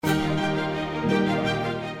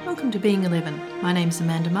Welcome to Being 11. My name's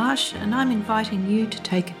Amanda Marsh and I'm inviting you to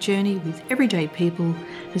take a journey with everyday people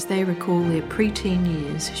as they recall their preteen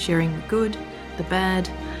years, sharing the good, the bad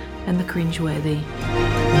and the cringeworthy.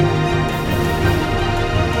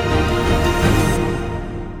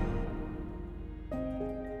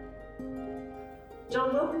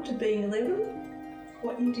 John, welcome to Being 11.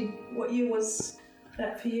 What year was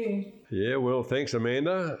that for you? Yeah, well, thanks,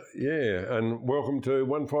 Amanda. Yeah, and welcome to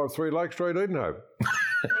 153 Lake Street, Edenhope.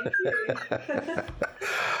 Thank you.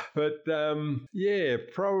 But,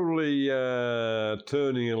 probably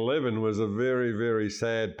turning 11 was a very, very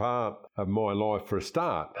sad part of my life for a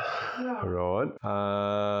start. Right.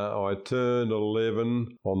 I turned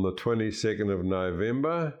 11 on the 22nd of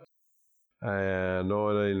November,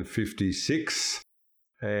 1956.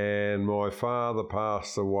 And my father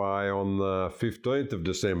passed away on the 15th of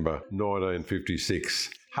December,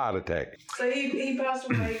 1956. Heart attack. So he passed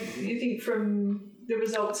away, you think, from the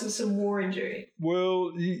results of some war injury?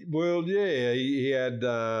 Yeah.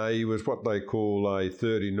 He was what they call a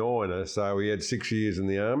 39er, so he had 6 years in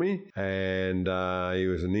the army, and he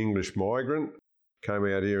was an English migrant. Came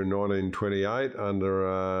out here in 1928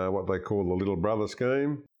 under what they call the Little Brother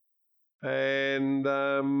scheme. And,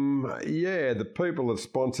 the people that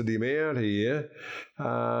sponsored him out here,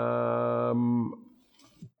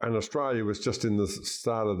 and Australia was just in the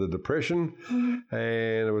start of the Depression,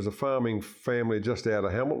 and it was a farming family just out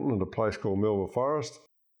of Hamilton at a place called Melba Forest.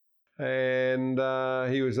 And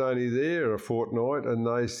he was only there a fortnight, and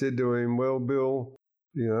they said to him, well, Bill,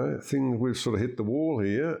 we've sort of hit the wall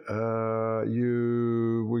here.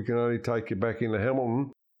 We can only take you back into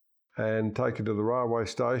Hamilton and take you to the railway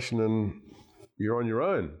station and you're on your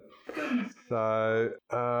own. So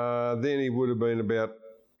then he would have been about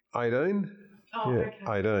 18. Oh, yeah,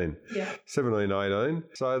 okay. 18. Yeah. 17, 18.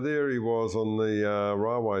 So there he was on the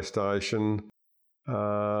railway station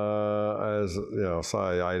as,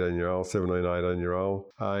 say 18-year-old, 17, 18-year-old,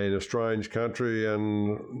 in a strange country,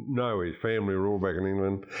 and his family were all back in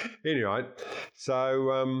England. Anyway,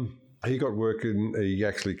 so he got work he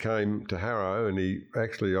actually came to Harrow, and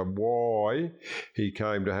why he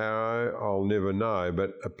came to Harrow, I'll never know,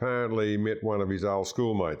 but apparently he met one of his old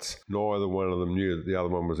schoolmates. Neither one of them knew that the other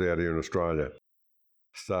one was out here in Australia.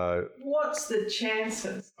 So, what's the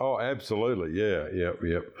chances? Oh, absolutely, yeah.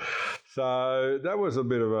 So that was a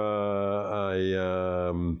bit of a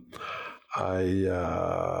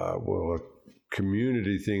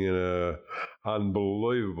community thing, and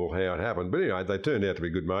unbelievable how it happened. But anyway, they turned out to be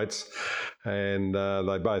good mates, and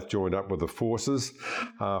they both joined up with the forces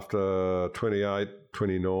after 28,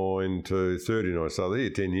 29 to 39. So they're here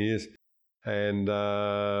 10 years and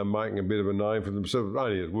making a bit of a name for themselves,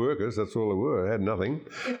 only as workers. That's all they were, had nothing.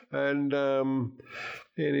 And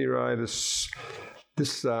any rate,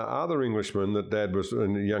 this other Englishman that Dad was, a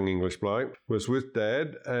young English bloke, was with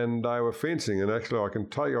Dad, and they were fencing. And actually, I can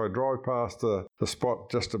tell you, I drive past the spot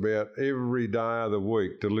just about every day of the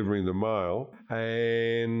week delivering the mail.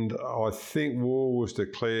 And I think war was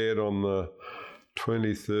declared on the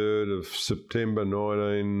 23rd of September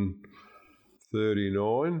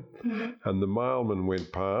 1939, and the mailman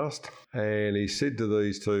went past, and he said to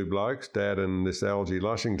these two blokes, Dad and this Algie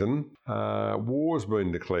Lushington, war's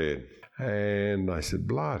been declared. And they said,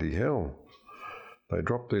 bloody hell. They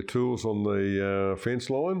dropped their tools on the fence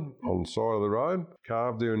line on the side of the road,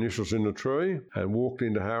 carved their initials in the tree, and walked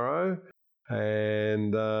into Harrow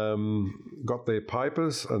and got their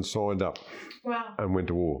papers and signed up. Wow. And went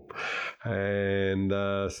to war. And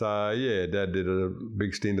Dad did a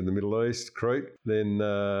big stint in the Middle East, Crete, then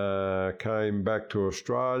came back to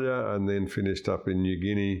Australia, and then finished up in New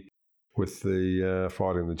Guinea with the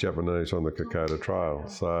fighting the Japanese on the Kokoda Trail.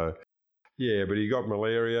 So, yeah, but he got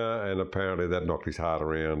malaria, and apparently that knocked his heart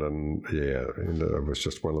around, and it was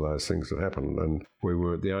just one of those things that happened, and we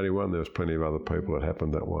weren't the only one. There was plenty of other people that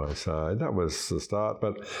happened that way. So that was the start.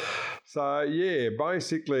 But so,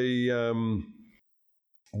 basically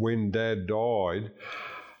when Dad died,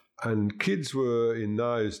 and kids were, in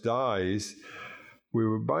those days, we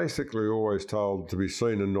were basically always told to be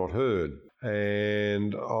seen and not heard.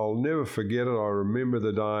 And I'll never forget it. I remember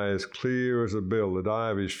the day as clear as a bell, the day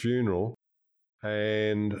of his funeral.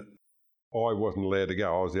 And I wasn't allowed to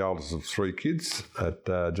go. I was the oldest of three kids at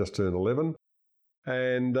just turned 11.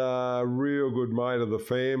 And a real good mate of the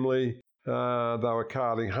family, they were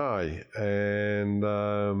carting hay. And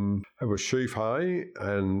it was sheaf hay,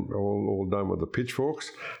 and all done with the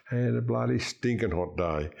pitchforks, and a bloody stinking hot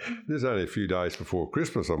day. This is only a few days before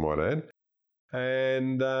Christmas, I might add.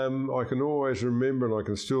 And I can always remember, and I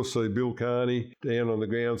can still see Bill Carney down on the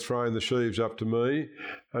ground throwing the sheaves up to me.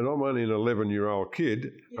 And I'm only an 11-year-old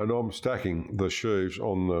kid, and I'm stacking the sheaves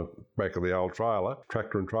on the back of the old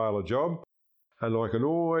tractor and trailer job. And I can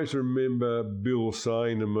always remember Bill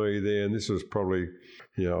saying to me there, and this was probably,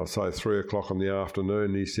 I'd say 3 o'clock in the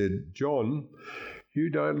afternoon, he said, "John, you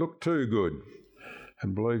don't look too good."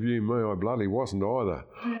 And believe you me, I bloody wasn't either.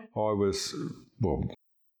 I was,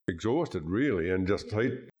 exhausted really, and just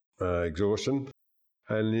heat exhaustion.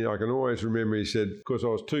 And I can always remember he said, because I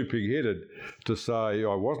was too pig-headed to say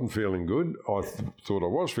I wasn't feeling good, I thought I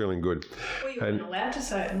was feeling good. Well, you weren't allowed to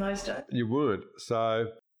say it in those days. You weren't. So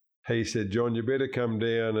he said, "John, you better come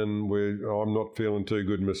down, and I'm not feeling too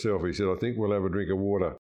good myself." He said, "I think we'll have a drink of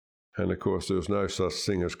water." And of course, there was no such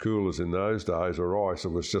thing as coolers in those days or ice.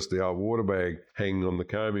 It was just the old water bag hanging on the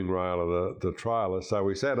coaming rail of the trailer. So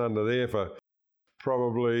we sat under there for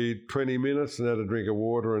probably 20 minutes and had a drink of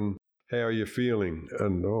water. And "How are you feeling?"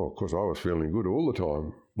 And of course, I was feeling good all the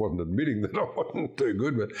time. Wasn't admitting that I wasn't too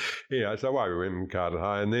good, but so away we went and carted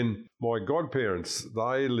hay. And then my godparents,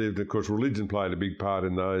 they lived, of course, religion played a big part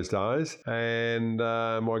in those days. And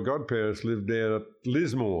my godparents lived down at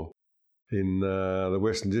Lismore in the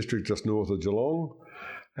Western District, just north of Geelong.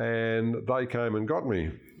 And they came and got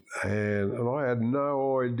me. And I had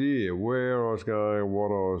no idea where I was going,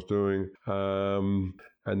 what I was doing.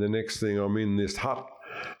 And the next thing, I'm in this hut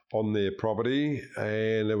on their property,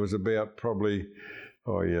 and it was about probably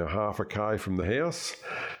half a k from the house,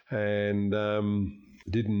 and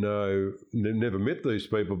didn't know, never met these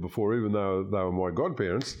people before, even though they were my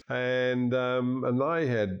godparents, and they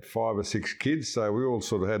had 5 or 6 kids, so we all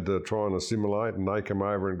sort of had to try and assimilate, and they came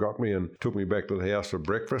over and got me and took me back to the house for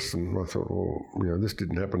breakfast, and I thought, this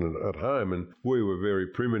didn't happen at home, and we were very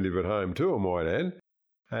primitive at home too, I might add.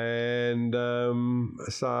 And and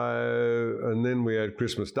then we had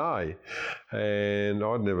Christmas Day, and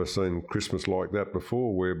I'd never seen Christmas like that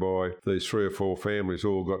before, whereby these 3 or 4 families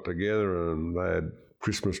all got together and they had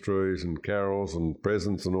Christmas trees and carols and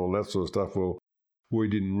presents and all that sort of stuff. Well, we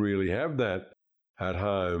didn't really have that at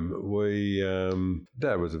home.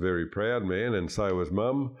 Dad was a very proud man, and so was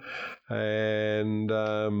Mum, and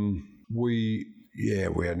we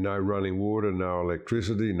had no running water, no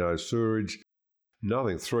electricity, no sewerage.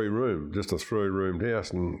 Nothing, 3-room, just a 3-roomed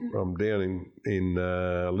house, and I'm down in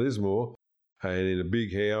Lismore, and in a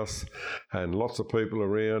big house, and lots of people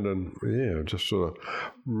around, and just sort of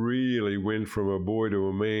really went from a boy to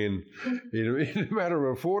a man in a matter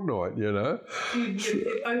of a fortnight, You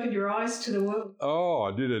opened your eyes to the world.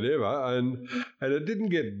 Oh, did it ever? And it didn't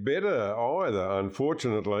get better either,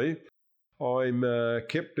 unfortunately. I'm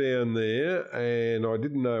kept down there, and I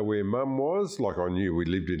didn't know where Mum was. Like, I knew we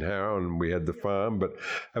lived in Harrow and we had the farm, but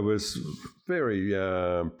it was very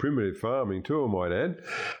primitive farming too, I might add.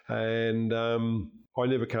 And I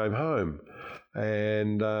never came home.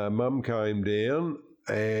 And Mum came down,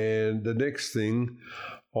 and the next thing,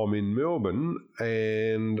 I'm in Melbourne,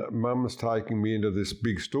 and Mum's taking me into this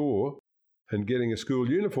big store and getting a school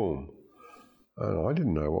uniform. And I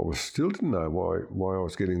didn't know still didn't know why I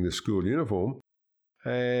was getting this school uniform.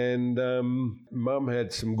 And Mum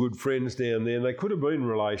had some good friends down there, and they could have been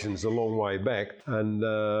relations a long way back. And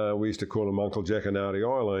we used to call him Uncle Jack and Auntie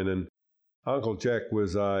Eileen. And Uncle Jack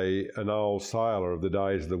was an old sailor of the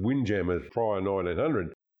days of the windjammers prior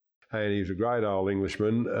 1900. And he was a great old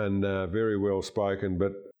Englishman and very well spoken,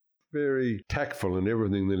 but very tactful in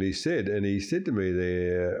everything that he said. And he said to me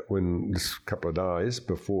there this couple of days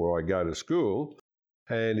before I go to school,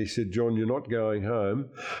 and he said, "John, you're not going home.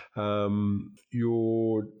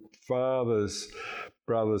 Your father's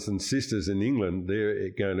brothers and sisters in England, they're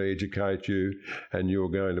going to educate you, and you're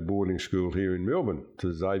going to boarding school here in Melbourne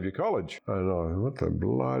to Xavier College." And what the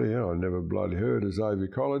bloody hell? I never bloody heard of Xavier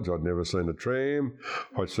College. I'd never seen a tram.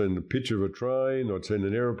 I'd seen the picture of a train. I'd seen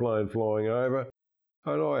an aeroplane flying over.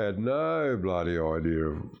 And I had no bloody idea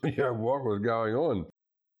of what was going on.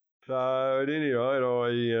 So at any rate,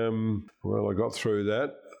 I got through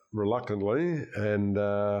that reluctantly, and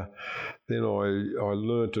then I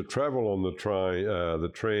learned to travel on the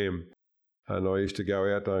tram, and I used to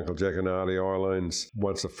go out to Uncle Jack and Auntie Eileen's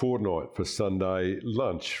once a fortnight for Sunday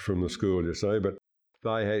lunch from the school, you see. But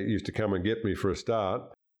they used to come and get me for a start,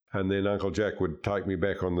 and then Uncle Jack would take me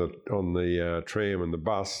back on the tram and the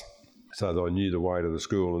bus, so that I knew the way to the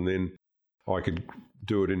school, and then I could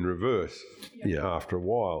do it in reverse after a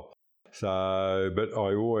while. So, but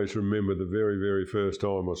I always remember the very, very first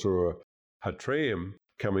time I saw a tram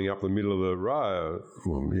coming up the middle of the road,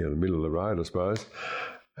 the middle of the road, I suppose,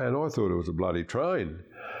 and I thought it was a bloody train.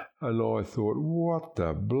 And I thought, what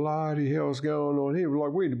the bloody hell's going on here?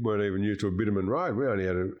 Like, we weren't even used to a bitumen road. We only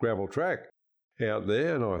had a gravel track out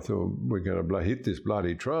there. And I thought, we're going to hit this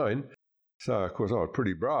bloody train. So, of course, I was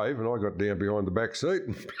pretty brave, and I got down behind the back seat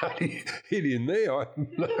and bloody hit in there. Hell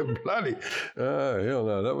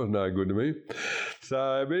no, that was no good to me.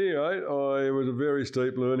 So, but anyway, it was a very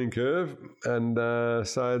steep learning curve. And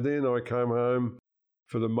so then I came home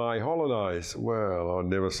for the May holidays. Well, I'd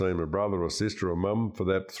never seen my brother or sister or mum for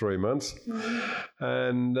that 3 months.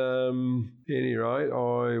 And any rate,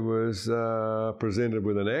 I was presented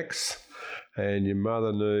with an axe, and your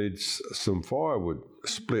mother needs some firewood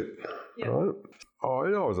split. Yep. Right?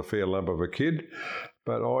 I was a fair lump of a kid,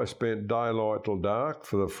 but I spent daylight till dark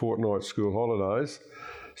for the fortnight school holidays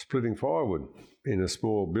splitting firewood in a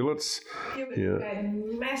small billets. You had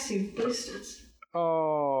massive blisters.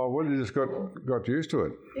 Oh, well, you just got used to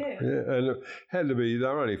it. Yeah. And it had to be, they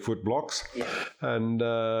were only foot blocks. Yeah. And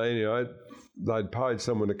anyway, they'd paid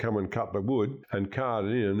someone to come and cut the wood and cart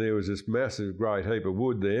it in, and there was this massive great heap of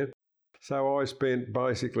wood there. So I spent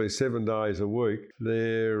basically 7 days a week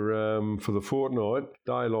there for the fortnight,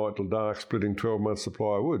 daylight till dark, splitting 12 months'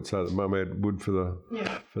 supply of wood, so that Mum had wood for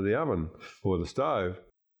the oven or the stove.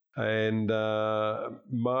 And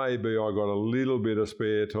maybe I got a little bit of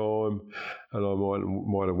spare time, and I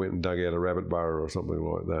might have went and dug out a rabbit burrow or something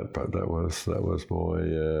like that. But that was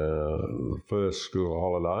my first school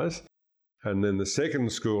holidays, and then the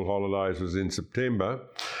second school holidays was in September.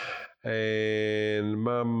 And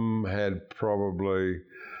Mum had probably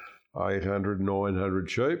 800, 900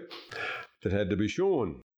 sheep that had to be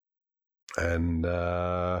shorn. And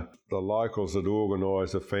the locals had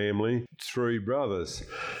organised a family, 3 brothers.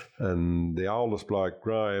 And the oldest bloke,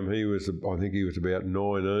 Graham, I think he was about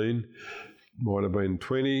 19, might have been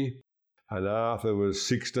 20. And Arthur was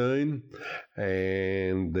 16.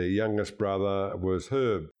 And the youngest brother was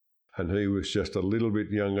Herb. And he was just a little bit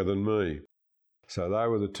younger than me. So they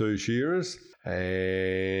were the 2 shearers,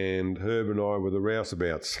 and Herb and I were the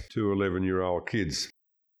rouseabouts, 2 11-year-old kids.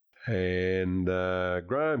 And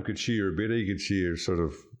Graham could shear a bit. He could shear sort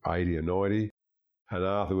of 80 or 90. And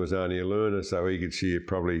Arthur was only a learner, so he could shear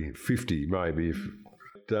probably 50 maybe.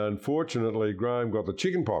 But unfortunately, Graham got the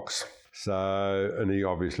chicken pox, and he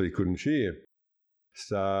obviously couldn't shear.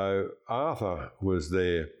 So Arthur was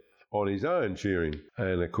there on his own shearing.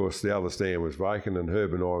 And, of course, the other stand was vacant, and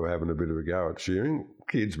Herb and I were having a bit of a go at shearing.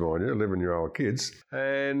 Kids, mind you, 11-year-old kids.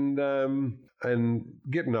 And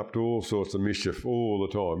getting up to all sorts of mischief all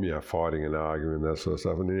the time, fighting and arguing, that sort of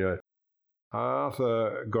stuff. And,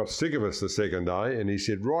 Arthur got sick of us the second day, and he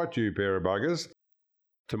said, right, you pair of buggers,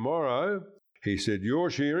 tomorrow, he said, you're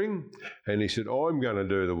shearing, and he said, I'm going to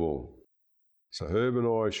do the wool. So Herb and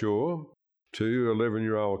I ashore, 2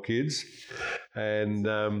 11-year-old kids, and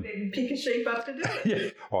pick a sheep up to do it. Yeah.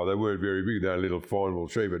 Oh, they weren't very big. They were little fine wool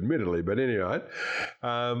sheep, admittedly. But anyway,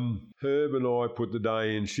 Herb and I put the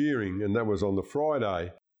day in shearing, and that was on the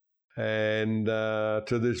Friday. And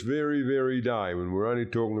to this very, very day, when we're only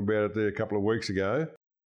talking about it there a couple of weeks ago,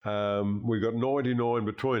 we got 99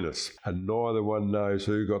 between us, and neither one knows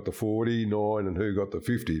who got the 49 and who got the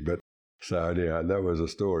 50. But so anyway, that was a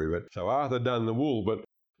story. But so Arthur done the wool, but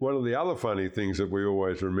one of the other funny things that we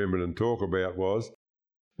always remembered and talk about was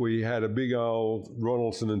we had a big old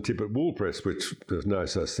Ronaldson and Tippett wool press, which there's no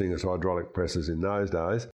such thing as hydraulic presses in those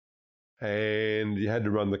days. And you had to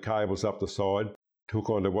run the cables up the side to hook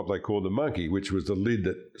onto what they called the monkey, which was the lid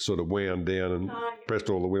that sort of wound down and pressed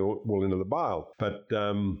all the wool into the bale. But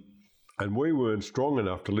and we weren't strong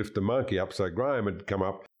enough to lift the monkey up, so Graham had come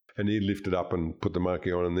up and he'd lift it up and put the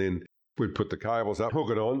monkey on, and then we'd put the cables up, hook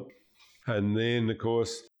it on, and then, of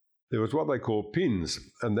course, there was what they called pins,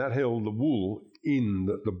 and that held the wool in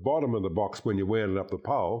the bottom of the box when you wound it up the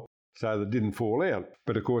pole so that it didn't fall out.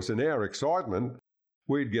 But, of course, in our excitement,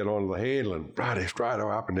 we'd get onto the handle and straight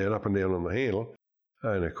up and down on the handle.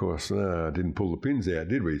 And, of course, didn't pull the pins out,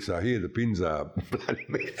 did we? So here the pins are.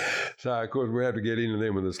 So, of course, we had to get into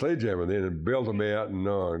them with a sledgehammer then and belt them out, and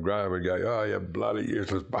Graham would go, oh, you bloody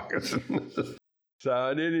useless buckets.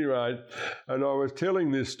 So at any rate, and I was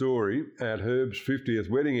telling this story at Herb's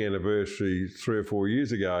 50th wedding anniversary 3 or 4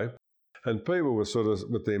 years ago, and people were sort of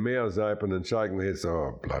with their mouths open and shaking their heads,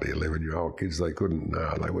 oh, bloody 11-year-old kids, they wouldn't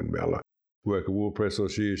be able to work a wool press or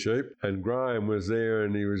shear sheep. And Graham was there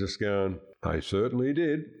and he was just going, they certainly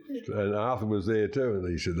did. And Arthur was there too, and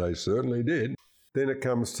he said, they certainly did. Then it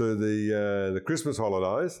comes to the Christmas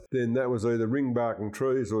holidays, then that was either ring barking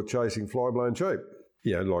trees or chasing fly-blown sheep.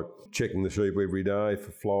 Like checking the sheep every day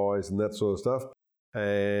for flies and that sort of stuff.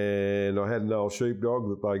 And I had an old sheepdog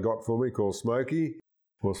that they got for me called Smokey.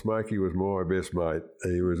 Well, Smokey was my best mate.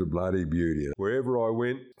 He was a bloody beauty. Wherever I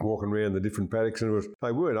went, walking around the different paddocks, and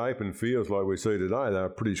they weren't open fields like we see today. They were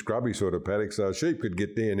pretty scrubby sort of paddocks, so sheep could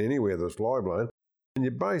get down anywhere that was fly blown. And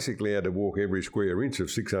you basically had to walk every square inch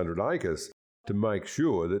of 600 acres to make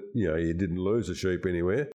sure that, you didn't lose a sheep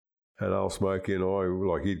anywhere. And old Smokey and I,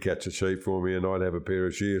 he'd catch a sheep for me and I'd have a pair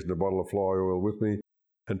of shears and a bottle of fly oil with me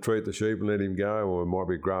and treat the sheep and let him go, or it might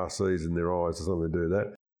be grass seeds in their eyes or something to do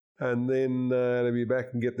that. And then to be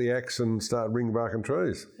back and get the axe and start ring barking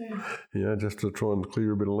trees, just to try and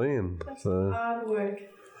clear a bit of land. That's hard work.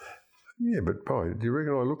 Yeah, but boy, do you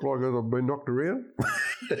reckon I look like I've been knocked around?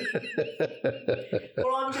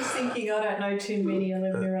 Well, I'm just thinking I don't know too many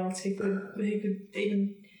 11-year-olds who could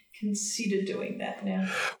even consider doing that now.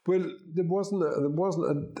 Well, there was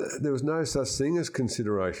no such thing as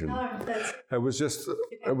consideration. No, it was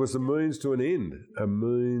a means to an end,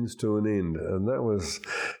 and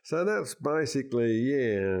that's basically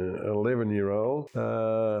 11-year-old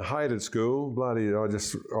hated school.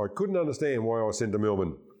 I couldn't understand why I was sent to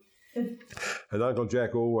Melbourne. And Uncle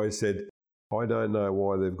Jack always said, I don't know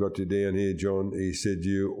why they've got you down here, John. He said,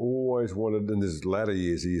 you always wanted, and this is latter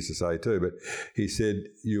years he used to say too, but he said,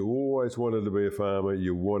 you always wanted to be a farmer.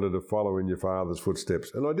 You wanted to follow in your father's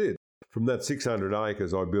footsteps. And I did. From that 600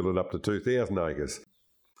 acres, I built it up to 2,000 acres.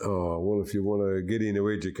 Oh, well, if you want to get into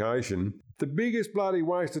education, the biggest bloody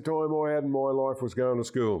waste of time I had in my life was going to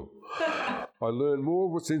school. I learned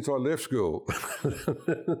more since I left school.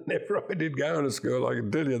 Never I did go to school, I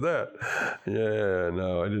can tell you that. Yeah,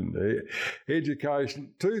 no, I didn't.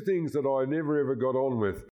 Education, two things that I never ever got on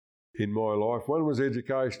with in my life. One was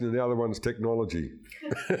education and the other one's technology.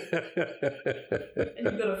 And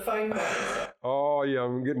you've got a phone call. Oh, yeah,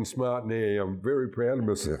 I'm getting smart now. I'm very proud of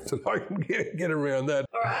myself that I can get around that.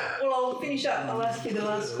 All right, well, I'll finish up. I'll ask you the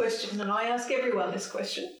last question, and I ask everyone this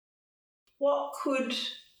question. What could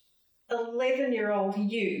 11-year-old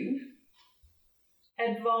you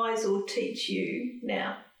advise or teach you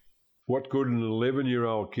now? What could an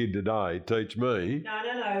 11-year-old kid today teach me?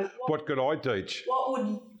 No. What could I teach? What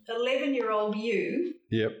would 11-year-old you,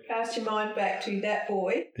 cast your mind back to that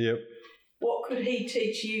boy, what could he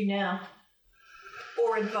teach you now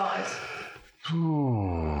or advise?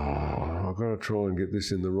 I've got to try and get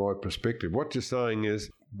this in the right perspective. What you're saying is,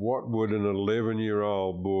 what would an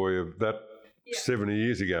 11-year-old boy of that 70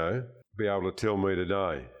 years ago be able to tell me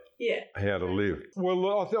today? Yeah. How to live.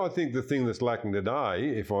 Well, I think the thing that's lacking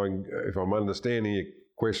today, if I'm understanding your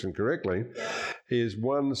question correctly, is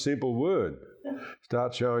one simple word.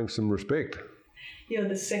 Start showing some respect. You're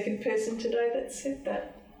the second person today that said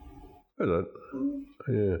that. Is it?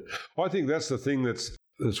 Yeah. I think that's the thing that's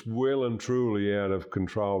well and truly out of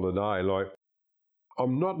control today. Like,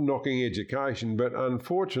 I'm not knocking education, but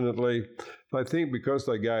unfortunately, they think because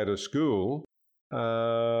they go to school, they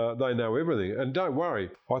know everything. And don't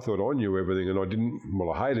worry, I thought I knew everything and I didn't.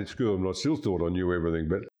 Well, I hated school and I still thought I knew everything.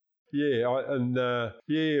 But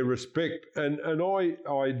respect. And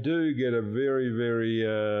I do get a very, very,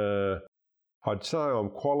 I'd say I'm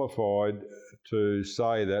qualified to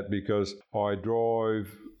say that because I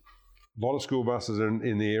drive a lot of school buses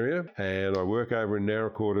in the area, and I work over in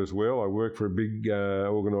Narracourt as well. I work for a big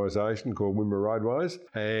organisation called Wimmera Roadways,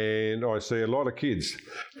 and I see a lot of kids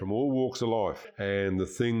from all walks of life. And the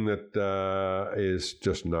thing that is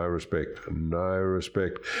just no respect.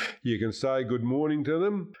 You can say good morning to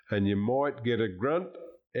them, and you might get a grunt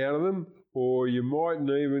out of them, or you mightn't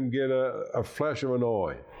even get a flash of an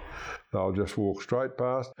eye. They'll just walk straight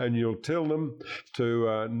past, and you'll tell them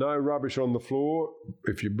to no rubbish on the floor.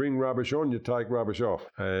 If you bring rubbish on, you take rubbish off.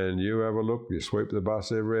 And you have a look, you sweep the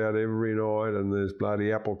bus out every night, and there's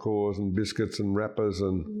bloody apple cores and biscuits and wrappers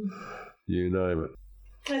and you name it.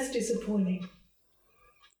 That's disappointing.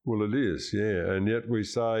 Well, it is, yeah. And yet we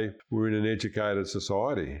say we're in an educated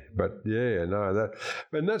society. But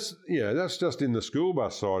that's just in the school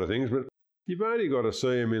bus side of things. But you've only got to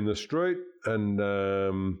see them in the street and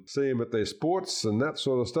see them at their sports and that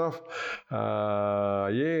sort of stuff.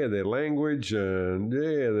 Their language, and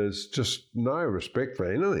there's just no respect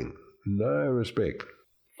for anything. No respect.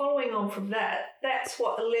 Following on from that, that's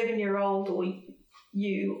what 11-year-old or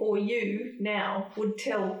you now would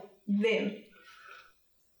tell them.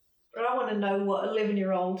 But I want to know what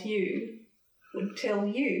 11-year-old you would tell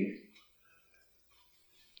you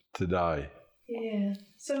today. Yeah.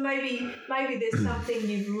 So maybe there's something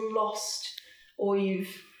you've lost or you've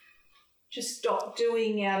just stopped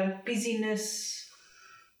doing out of busyness.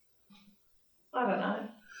 I don't know.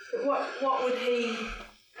 But what would he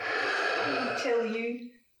tell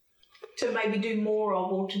you to maybe do more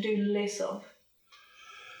of or to do less of?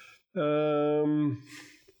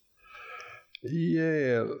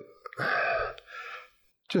 Yeah.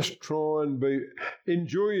 Just try and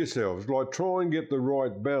enjoy yourselves. Like, try and get the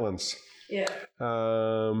right balance. Yeah.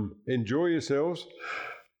 Enjoy yourselves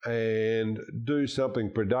and do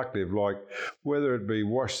something productive, like whether it be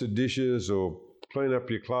wash the dishes or clean up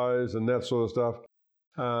your clothes and that sort of stuff.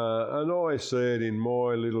 And I see it in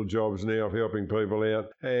my little jobs now of helping people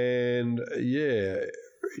out. And yeah,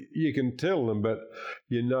 you can tell them, but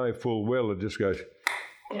you know full well it just goes,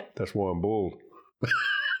 yeah. That's why I'm bald.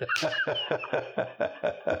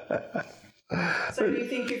 So do you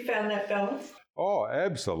think you found that balance? Oh,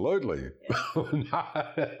 absolutely.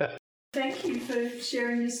 Yeah. Thank you for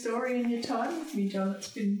sharing your story and your time with me, John. It's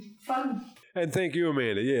been fun. And thank you,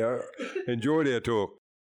 Amanda. Yeah, enjoyed our talk.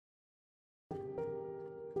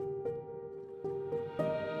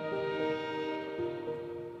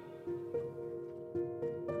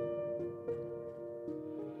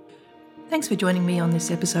 Thanks for joining me on this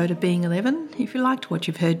episode of Being 11. If you liked what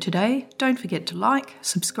you've heard today, don't forget to like,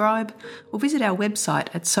 subscribe, or visit our website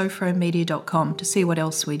at sofromedia.com to see what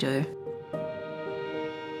else we do.